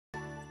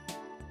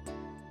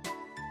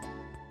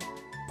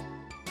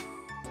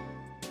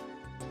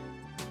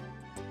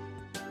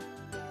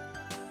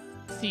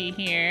see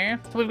here.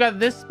 So we've got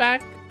this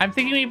spec. I'm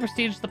thinking we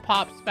prestige the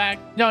pop spec.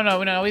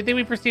 No. We think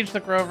we prestige the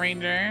Grove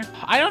Ranger.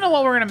 I don't know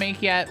what we're gonna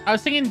make yet. I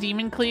was thinking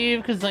Demon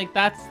Cleave because like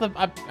that's the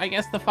I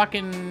guess the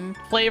fucking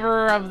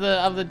flavor of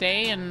the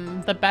day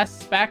and the best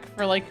spec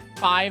for like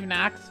 5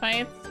 Nax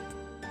fights.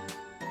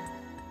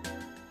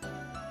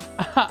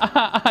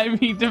 I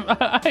mean,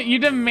 you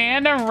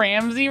demand a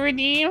Ramsey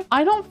redeem?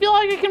 I don't feel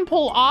like I can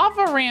pull off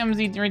a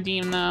Ramsey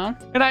redeem though.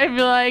 And I'd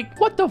be like,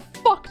 what the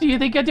fuck do you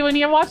think you're doing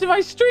here watching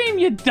my stream,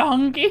 you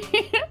donkey?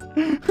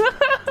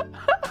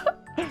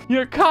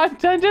 Your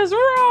content is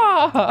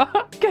raw.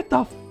 Get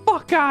the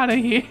fuck out of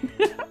here.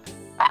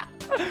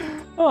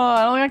 Oh,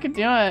 I don't think I can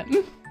do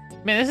it.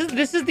 Man,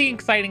 this is the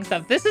exciting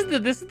stuff. This is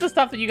the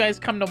stuff that you guys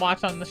come to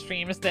watch on the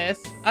stream. Is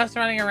this us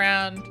running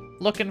around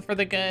looking for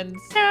the goods?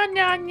 Nya,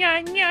 nya,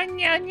 nya, nya,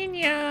 nya, nya,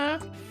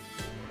 nya.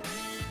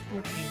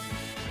 Okay.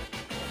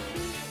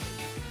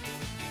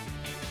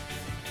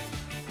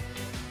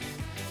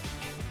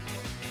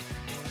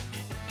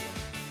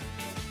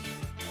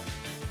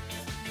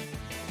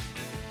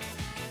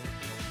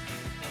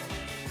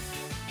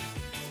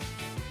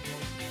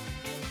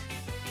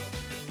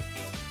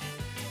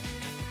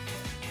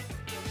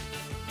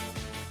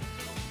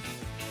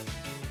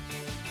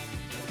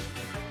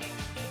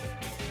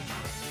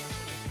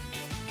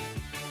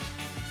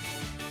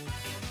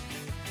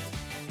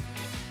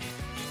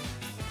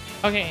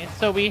 Okay,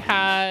 so we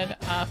had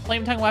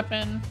Flame Tongue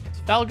Weapon,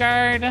 Spell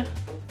Guard,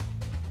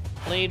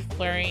 Blade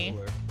Flurry,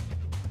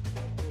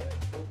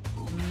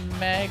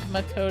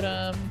 Magma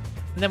Totem,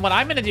 and then what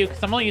I'm gonna do,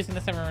 because I'm only using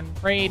this in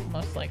raid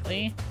most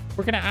likely,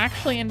 we're gonna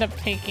actually end up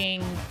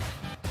taking.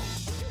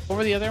 What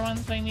were the other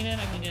ones that I needed?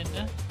 I needed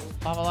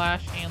Lava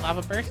Lash and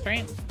Lava Burst,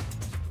 right?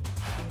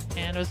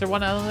 And was there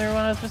one other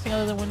one I was missing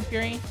other than Wind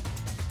Fury?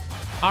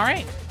 All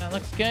right, that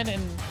looks good.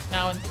 And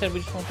now instead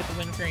we just won't get the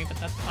Wind Fury, but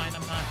that's fine.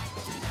 I'm not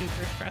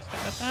super stressed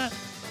about that.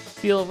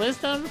 Seal of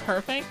Wisdom,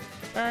 perfect.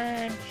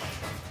 Charge.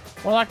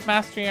 Warlock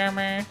Mastery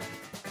Armor.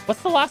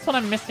 What's the last one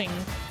I'm missing,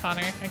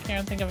 Connor? I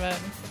can't think of it.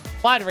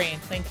 Blood Rage,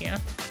 thank you. Yeah,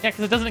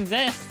 because it doesn't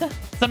exist.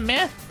 It's a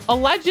myth, a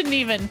legend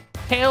even.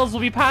 Tales will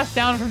be passed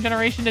down from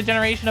generation to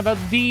generation about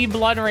the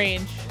Blood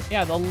Rage.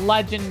 Yeah, the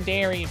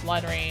legendary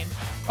Blood Rage.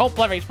 Oh,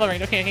 Blood Rage,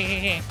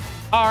 okay.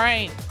 All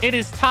right, it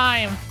is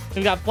time.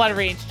 We've got Blood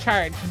Rage,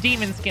 Charge,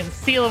 Demon Skin,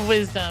 Seal of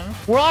Wisdom,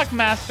 Warlock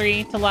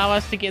Mastery to allow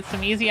us to get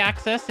some easy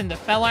access into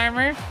Fell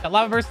Armor, got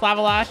Lava Burst,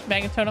 Lava Lash,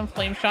 Magma Totem,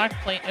 Flame Shock,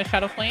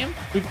 Shadow Flame.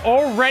 We've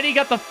already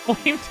got the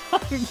Flame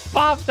Tongue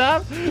popped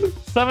up.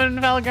 Summon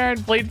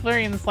Felguard, Blade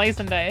Flurry, and Slice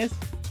and Dice.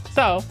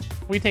 So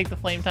we take the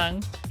Flame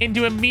Tongue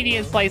into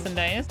immediate Slice and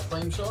Dice.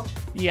 Flame Shock?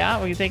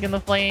 Yeah, we're taking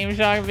the Flame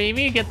Shock,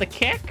 baby. Get the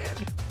kick.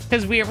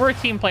 Because we're a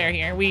team player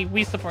here.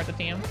 We support the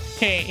team.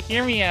 Okay,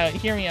 hear me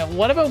out.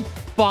 What about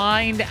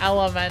Bind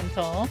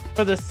Elemental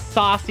for the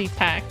saucy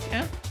tech?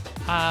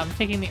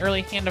 Taking the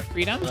early Hand of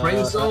Freedom.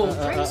 Drain Soul.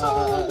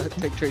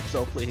 Take Drain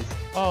Soul, please.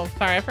 Oh,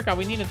 sorry, I forgot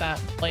we needed that.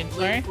 Blade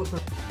Flurry.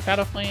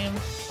 Shadow Flame.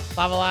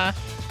 Lava Lash.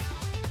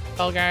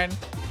 Spellguard.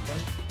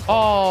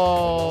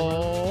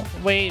 Oh,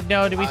 wait,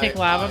 no, did we take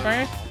Lava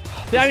Burst?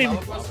 I mean,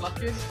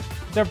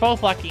 they're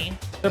both lucky.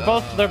 They're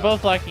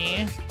both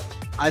lucky.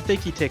 I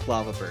think you take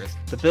Lava Burst.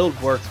 The build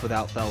works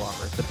without Fell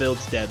Armor. The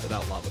build's dead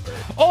without Lava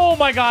Burst. Oh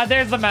my god,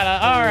 there's the meta.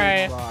 All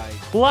right.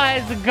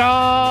 Let's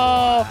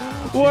go.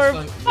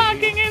 We're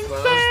fucking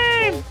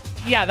insane.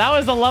 Yeah, that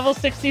was a level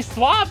 60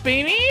 swap,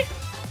 baby.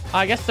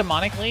 I guess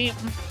Demonic Leap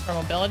for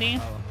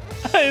mobility.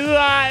 Is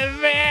that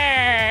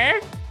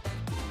fair?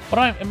 What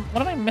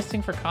am I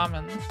missing for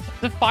commons?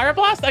 The Fire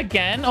Blast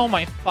again? Oh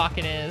my fuck,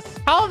 it is.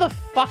 How the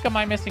fuck am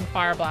I missing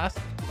Fire Blast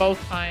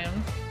both times?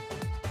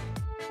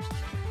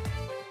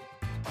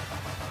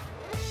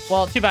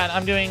 Well, too bad.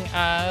 I'm doing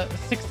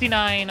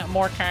 69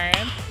 more cards.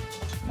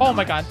 Oh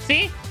my god.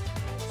 See?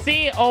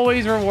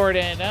 Always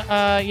rewarded.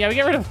 Yeah, we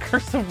get rid of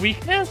Curse of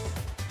Weakness.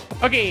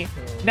 Okay,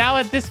 now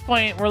at this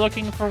point, we're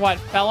looking for what?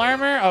 Fell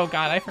Armor? Oh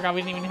god, I forgot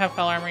we didn't even have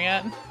Fell Armor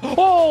yet.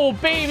 Oh,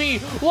 baby!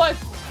 Let's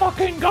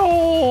fucking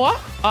go!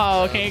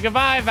 Oh, okay.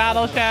 Goodbye,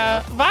 Battle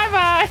Shout.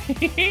 Bye-bye!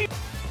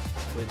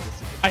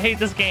 I hate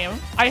this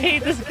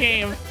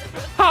game.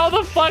 How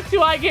the fuck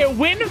do I get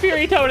Wind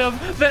Fury Totem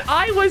that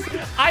I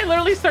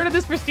literally started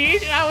this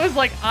prestige and I was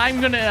like, I'm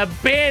gonna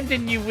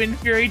abandon you, Wind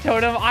Fury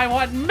Totem. I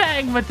want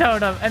Magma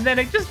Totem. And then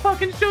it just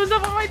fucking shows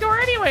up on my door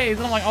anyways.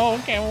 And I'm like, oh,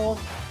 okay, well,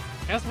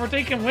 guess we're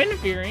taking Wind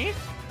Fury.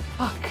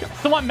 Fuck, I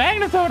still want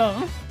Magma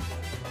Totem. I'm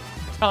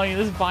telling you,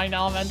 this Bind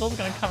Elemental is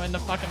gonna come into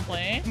fucking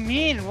play.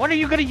 When are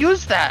you gonna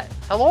use that?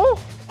 Hello?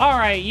 All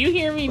right, you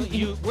hear me?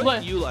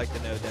 Wouldn't you like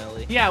to know,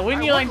 Deli? Yeah,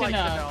 wouldn't you like to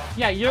know?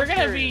 Yeah, you're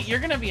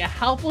gonna be a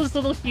helpless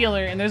little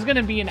healer, and there's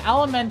gonna be an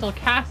elemental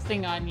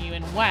casting on you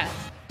in West,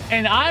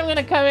 and I'm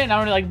gonna come in.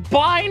 I'm gonna like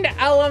Bind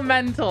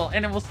Elemental,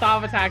 and it will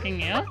stop attacking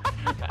you.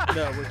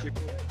 No, would you?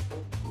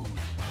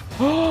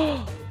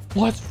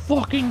 Let's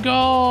fucking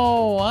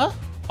go!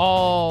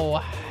 Oh,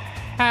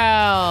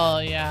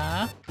 hell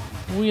yeah!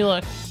 We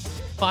look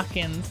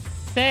fucking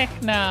sick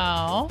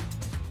now.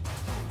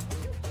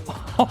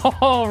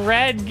 Oh,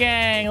 Red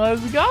Gang,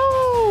 let's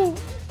go!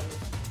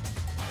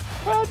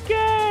 Red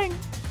Gang!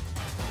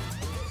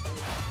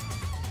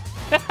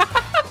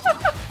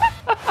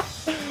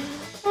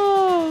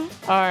 Oh,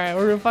 alright,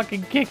 we're gonna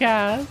fucking kick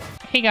ass.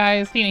 Hey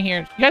guys, Athena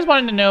here. You guys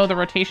wanted to know the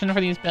rotation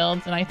for these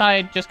builds, and I thought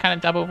I'd just kind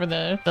of dub over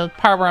the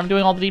part where I'm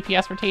doing all the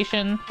DPS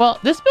rotation. Well,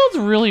 this build's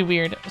really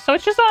weird. So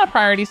it's just on a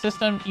priority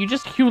system. You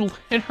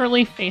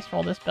literally face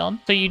roll this build.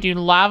 So you do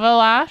Lava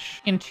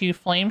Lash into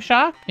Flame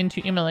Shock, into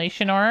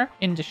Immolation Aura,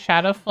 into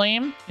Shadow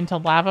Flame, into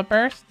Lava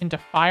Burst, into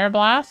Fire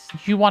Blast.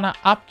 You want to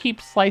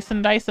upkeep Slice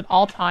and Dice at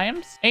all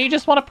times. And you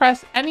just want to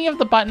press any of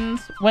the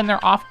buttons when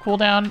they're off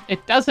cooldown.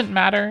 It doesn't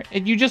matter.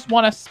 You just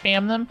want to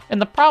spam them.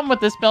 And the problem with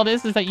this build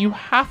is that you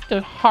have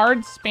to hard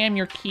spam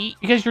your key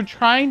because you're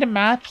trying to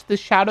match the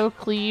Shadow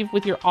Cleave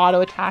with your auto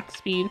attack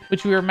speed,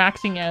 which we were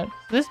maxing out.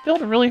 So this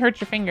build really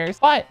hurts your fingers,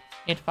 but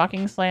it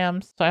fucking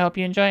slams. So I hope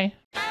you enjoy.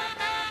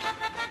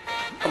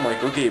 I'm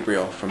Michael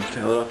Gabriel from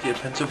Philadelphia,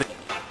 Pennsylvania,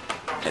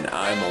 and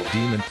I'm a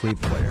Demon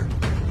Cleave player.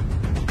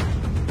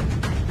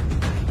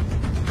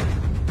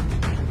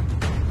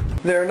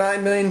 There are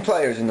 9 million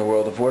players in the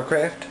world of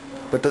Warcraft,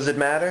 but does it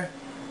matter?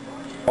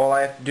 All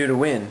I have to do to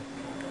win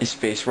is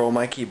face roll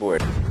my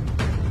keyboard.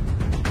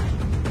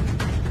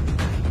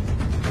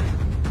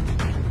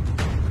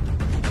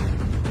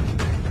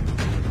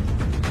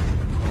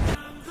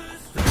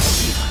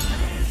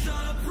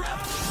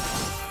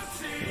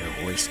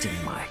 You're wasting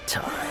my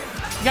time.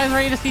 You guys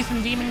ready to see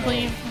some Demon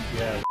Cleave?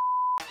 Yeah.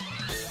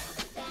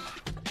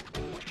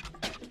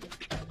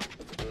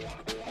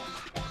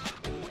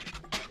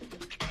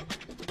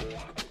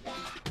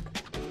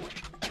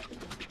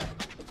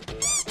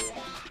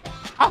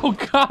 Oh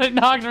god, it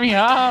knocked me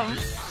up.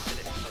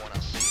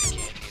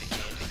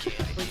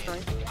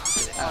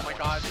 Oh my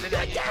god, did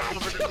I get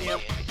over the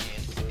DM?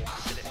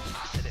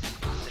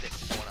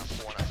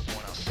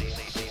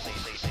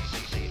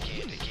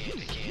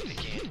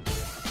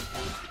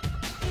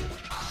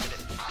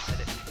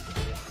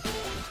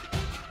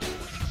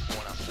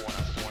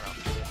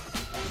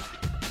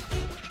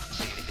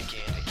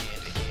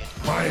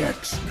 My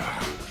ex-na,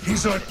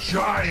 he's a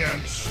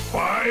giant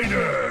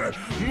spider!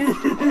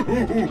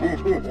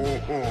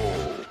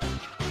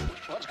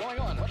 What's going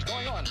on? What's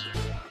going on?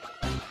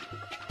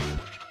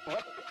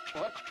 What?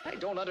 I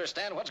don't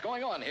understand what's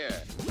going on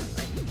here.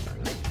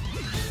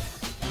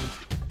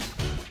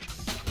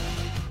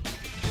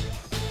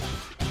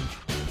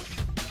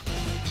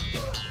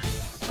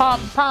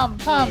 Pump,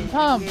 pump, pump,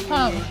 pump,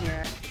 pump.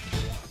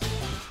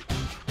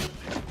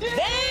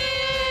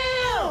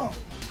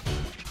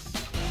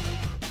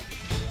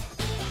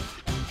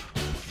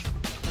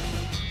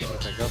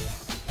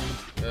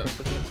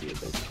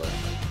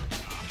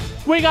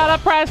 We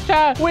gotta press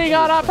chat. We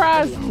gotta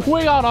press.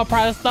 We gotta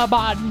press the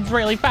buttons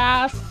really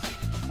fast.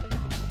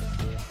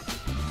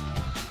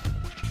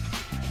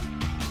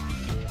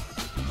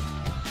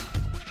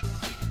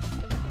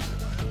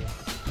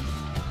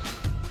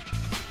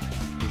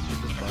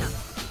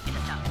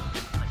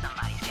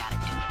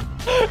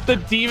 The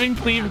Demon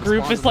Cleave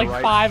group is like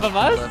 5 of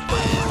us.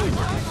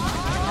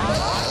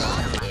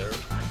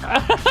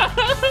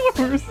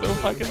 We're so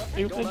fucking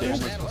stupid,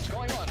 dude. What's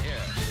going on here?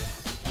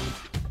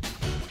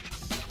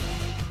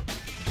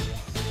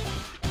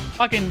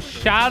 Fucking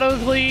Shadow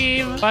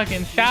Cleave.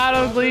 Fucking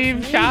Shadow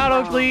Cleave.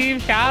 Shadow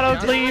Cleave. Shadow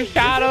Cleave.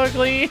 Shadow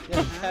Cleave.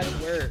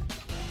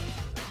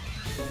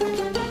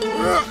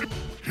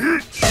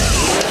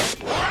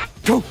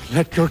 Don't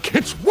let your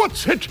kids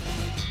watch it!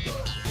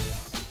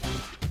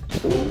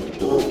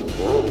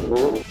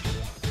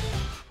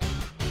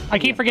 I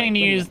keep forgetting to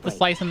use the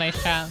Slice and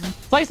Dice chat.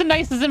 Slice and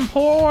Dice is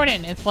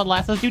important. It's what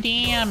lets us do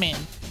damage.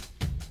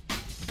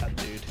 That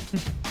dude.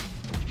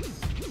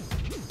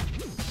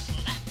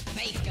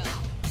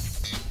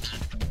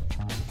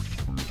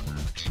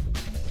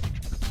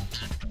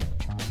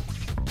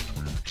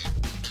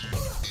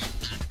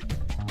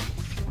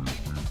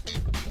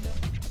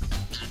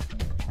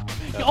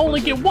 You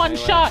only get one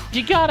shot.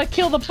 You gotta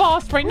kill the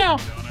boss right now.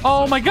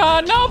 Oh my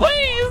god, no,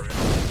 please!